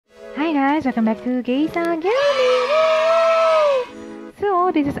guys, welcome back to GEISHAGAMING! So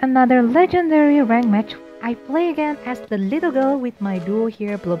this is another legendary rank match. I play again as the little girl with my duo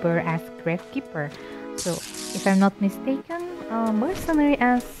here, Blubber as Gravekeeper. So if I'm not mistaken, Mercenary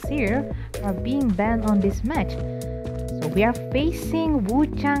and Seer are being banned on this match. So we are facing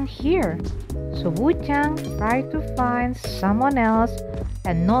WUCHANG here. So WUCHANG try to find someone else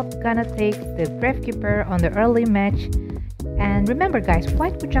and not gonna take the Gravekeeper on the early match. And remember guys,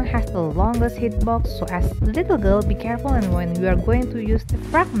 White WUCHANG has the longest hitbox, so as little girl, be careful, and when you are going to use the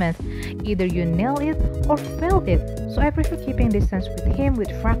fragments, either you nail it or fail it. So I prefer keeping distance with him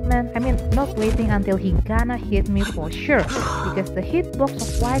with fragment, not waiting until he gonna hit me for sure, because the hitbox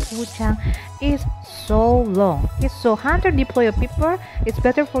of White WUCHANG is so long. Okay, so Hunter deploy a Peeper, it's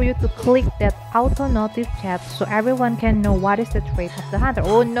better for you to click that auto notif chat so everyone can know what is the trait of the Hunter.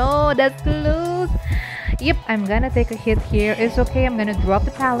 Oh no, that's close! Yep, I'm gonna take a hit here. It's okay, I'm gonna drop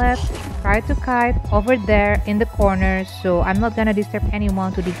the pallet, try to kite over there in the corner, so I'm not gonna disturb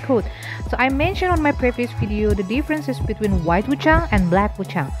anyone to decode. So I mentioned on my previous video the differences between White WUCHANG and Black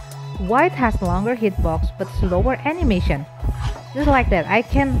WUCHANG. White has longer hitbox but slower animation. Just like that, I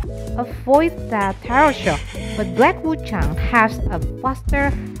can avoid that terror shock. But Black WUCHANG has a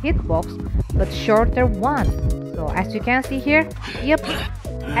faster hitbox but shorter one. So as you can see here, yep.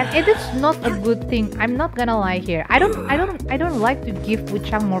 And it is not a good thing. I'm not gonna lie here. I don't like to give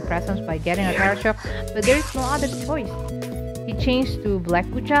WUCHANG more presence by getting a terror shock, but there is no other choice. He changed to Black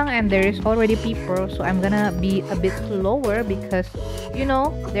WUCHANG and there is already Peeper, so I'm gonna be a bit slower because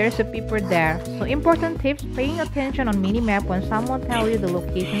there's a Peeper there. So important tips: paying attention on minimap when someone tells you the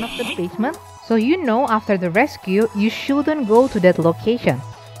location of the basement, so after the rescue you shouldn't go to that location.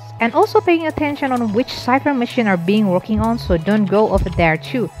 And also paying attention on which cipher machine are being working on, so don't go over there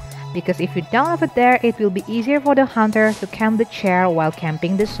too, because if you're down over there, it will be easier for the Hunter to camp the chair while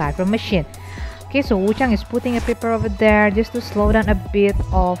camping the cipher machine. Okay, so WUCHANG is putting a Peeper over there just to slow down a bit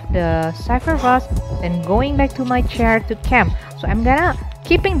of the cipher rush, then going back to my chair to camp. So I'm gonna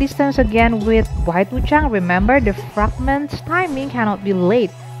keeping distance again with White WUCHANG. Remember, the fragments timing cannot be late.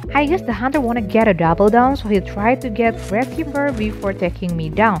 I guess the Hunter wanna get a double down, so he tried to get Gravekeeper before taking me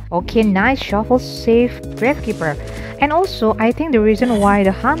down. Okay, nice shuffle, save Gravekeeper. And also, I think the reason why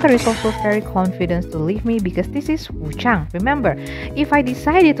the Hunter is also very confident to leave me, because this is WUCHANG. Remember, if I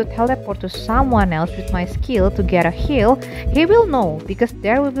decided to teleport to someone else with my skill to get a heal, he will know, because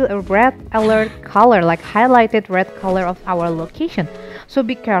there will be a red alert color, like highlighted red color of our location. So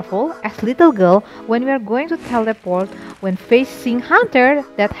be careful as little girl when we are going to teleport when facing Hunter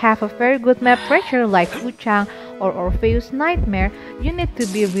that have a very good map pressure like WUCHANG or Orpheus Nightmare. You need to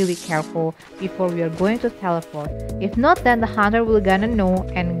be really careful before we are going to teleport. If not, then the Hunter will gonna know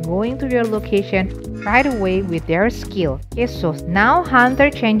and going to your location right away with their skill. Okay, so now Hunter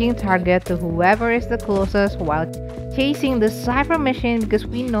changing target to whoever is the closest while chasing the cipher machine, because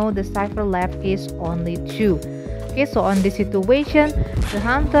we know the cipher left is only 2. Okay, so on this situation, the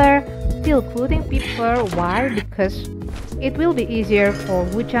Hunter still putting Peeper. Why? Because it will be easier for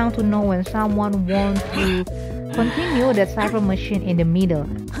WUCHANG to know when someone wants to continue that cipher machine in the middle.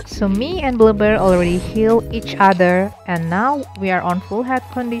 So me and Blubber already heal each other, and now we are on full health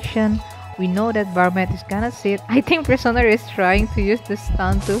condition. We know that Barmaid is gonna sit. I think Prisoner is trying to use the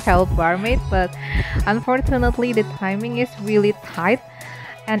stun to help Barmaid, but unfortunately the timing is really tight.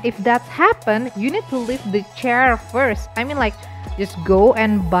 And if that happen, you need to leave the chair first. Just go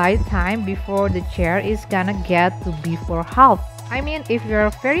and buy time before the chair is gonna get to be for half. If you're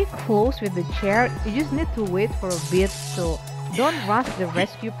very close with the chair, you just need to wait for a bit, so don't rush the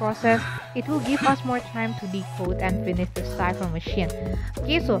rescue process. It will give us more time to decode and finish the cipher machine.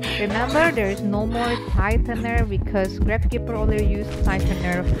 Okay, so remember, there is no more Tightener because Gravekeeper already used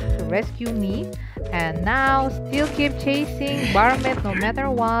Tightener to rescue me. And now still keep chasing Barmaid no matter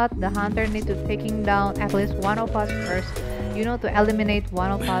what. The Hunter need to taking down at least one of us first, to eliminate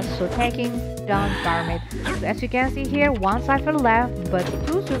one of us, so taking down Barmaid. So as you can see here, one cipher left, but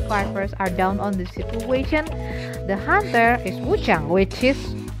 2 survivors are down on the situation. The Hunter is WUCHANG, which is,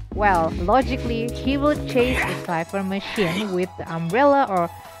 well, logically he will chase the cipher machine with the umbrella or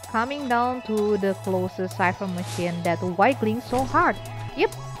coming down to the closest cipher machine that wiggling so hard.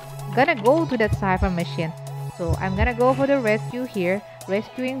 Yep, gonna go to that cipher machine. So I'm gonna go for the rescue here,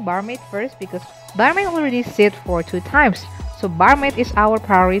 rescuing Barmaid first because Barmaid already sit for 2 times. So Barmaid is our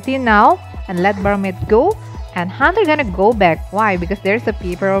priority now, and let Barmaid go. And Hunter gonna go back. Why? Because there's a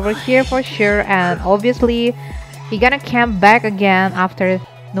Peeper over here for sure, and obviously he gonna camp back again after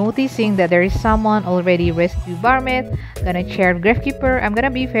noticing that there is someone already rescued Barmaid. Gonna chair Gravekeeper. I'm gonna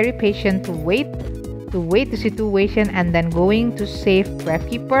be very patient to wait the situation and then going to save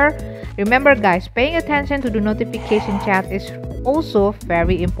Gravekeeper. Remember guys, paying attention to the notification chat is also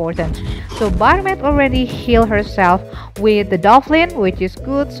very important. So Barmet already healed herself with the Dolphin, which is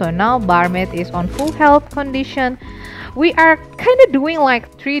good. So now Barmet is on full health condition. We are kind of doing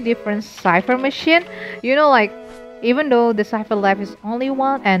like 3 different cipher machine, you know, like even though the cipher life is only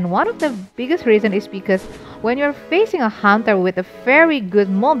 1, and one of the biggest reason is because when you're facing a hunter with a very good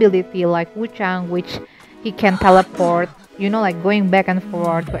mobility like WUCHANG, which he can teleport, you know, like going back and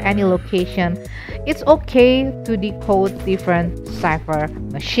forth to any location, it's okay to decode different cipher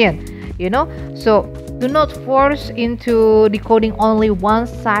machine, you know. So do not force into decoding only one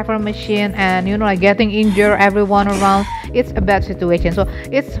cipher machine and, you know, like getting injured everyone around. It's a bad situation. So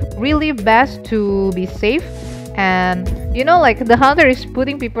it's really best to be safe. And you know, like the hunter is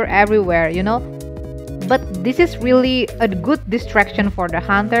putting people everywhere, you know, but this is really a good distraction for the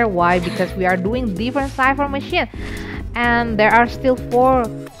hunter. Why? Because we are doing different cipher machine and there are still 4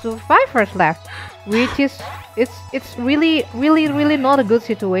 survivors left, which is it's really not a good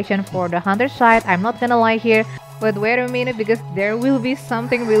situation for the hunter side. I'm not gonna lie here, but wait a minute, because there will be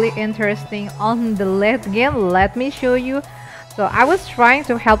something really interesting on the late game. Let me show you. So I was trying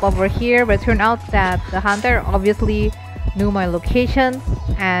to help over here, but turned out that the hunter obviously knew my location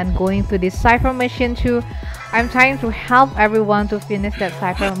and going to this cipher machine too. I'm trying to help everyone to finish that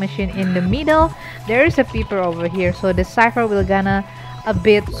cipher machine in the middle. There is a peeper over here, so the cipher will gonna a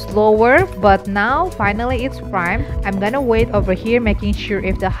bit slower, but now finally it's prime. I'm gonna wait over here, making sure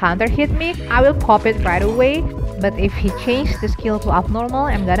if the hunter hit me, I will pop it right away. But if he changed the skill to abnormal,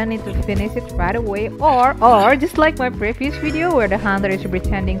 I'm gonna need to finish it right away, or just like my previous video where the hunter is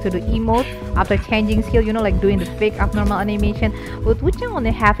pretending to do emote after changing skill, you know, like doing the fake abnormal animation. But WUCHANG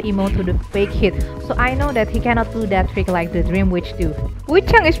only have emote to the fake hit, so I know that he cannot do that trick like the Dream Witch do.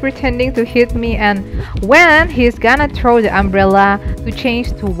 WUCHANG is pretending to hit me, and when he's gonna throw the umbrella to change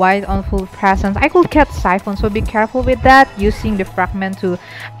to white on full presence, I could get siphon, so be careful with that. Using the fragment to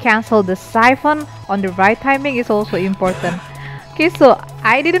cancel the siphon on the right timing is also important. Okay, so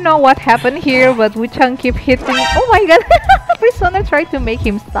I didn't know what happened here, but WUCHANG keep hitting. Oh my god, Prisoner tried to make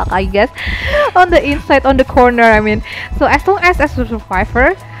him stuck, I guess, on the inside, on the corner. I mean, so as long as a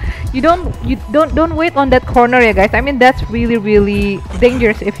survivor, you don't wait on that corner, yeah guys. I mean, that's really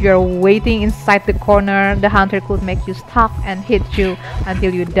dangerous. If you're waiting inside the corner, the hunter could make you stuck and hit you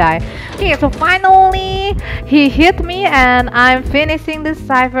until you die. Okay, so finally he hit me and I'm finishing the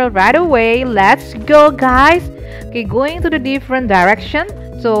cipher right away. Let's go guys. Okay, going to the different direction.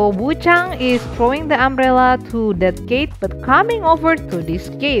 So WUCHANG is throwing the umbrella to that gate, but coming over to this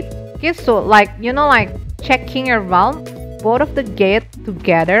gate. Okay, so like, you know, like checking around both of the gate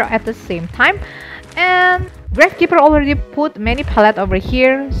together at the same time. And Gravekeeper already put many pallet over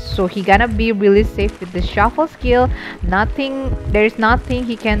here, so he gonna be really safe with the shuffle skill. There is nothing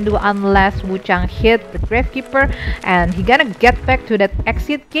he can do unless WUCHANG hit the Gravekeeper, and he gonna get back to that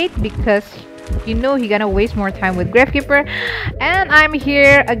exit gate because you know he gonna waste more time with Gravekeeper. And I'm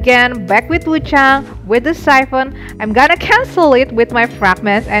here again, back with WUCHANG with the siphon. I'm gonna cancel it with my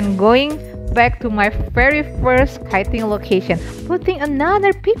fragments and going back to my very first kiting location, putting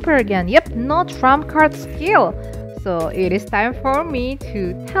another peeper again. Yep, no trump card skill. So it is time for me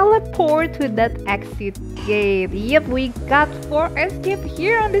to teleport to that exit gate. Yep, we got 4 escape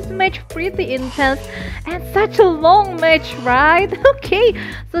here on this match. Pretty intense and such a long match, right? Okay,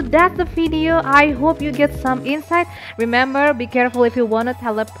 so that's the video. I hope you get some insight. Remember, be careful if you want to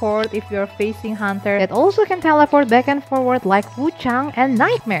teleport if you're facing hunter that also can teleport back and forward like WUCHANG and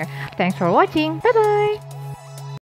Nightmare. Thanks for watching. Bye bye.